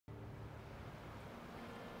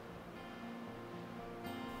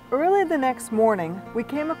Early the next morning, we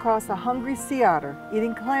came across a hungry sea otter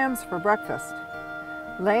eating clams for breakfast.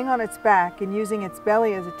 Laying on its back and using its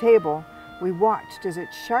belly as a table, we watched as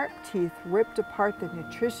its sharp teeth ripped apart the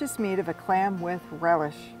nutritious meat of a clam with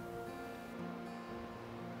relish.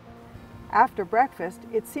 After breakfast,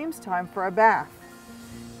 it seems time for a bath.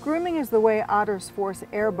 Grooming is the way otters force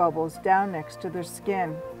air bubbles down next to their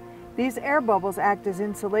skin. These air bubbles act as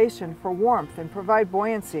insulation for warmth and provide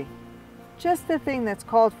buoyancy. Just the thing that's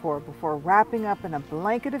called for before wrapping up in a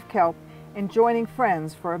blanket of kelp and joining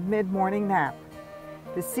friends for a mid-morning nap.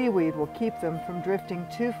 The seaweed will keep them from drifting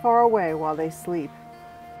too far away while they sleep.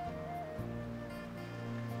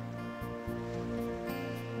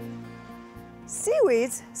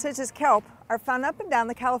 Seaweeds, such as kelp, are found up and down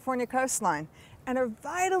the California coastline and are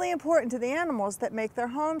vitally important to the animals that make their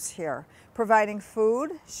homes here, providing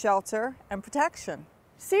food, shelter, and protection.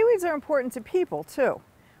 Seaweeds are important to people, too.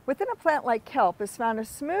 Within a plant like kelp is found a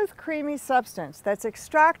smooth, creamy substance that's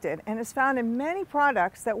extracted and is found in many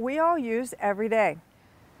products that we all use every day.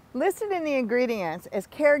 Listed in the ingredients as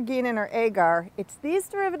carrageenan or agar, it's these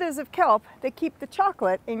derivatives of kelp that keep the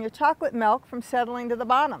chocolate in your chocolate milk from settling to the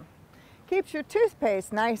bottom. Keeps your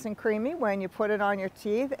toothpaste nice and creamy when you put it on your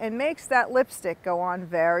teeth and makes that lipstick go on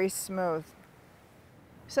very smooth.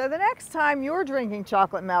 So the next time you're drinking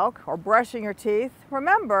chocolate milk or brushing your teeth,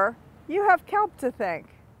 remember, you have kelp to thank.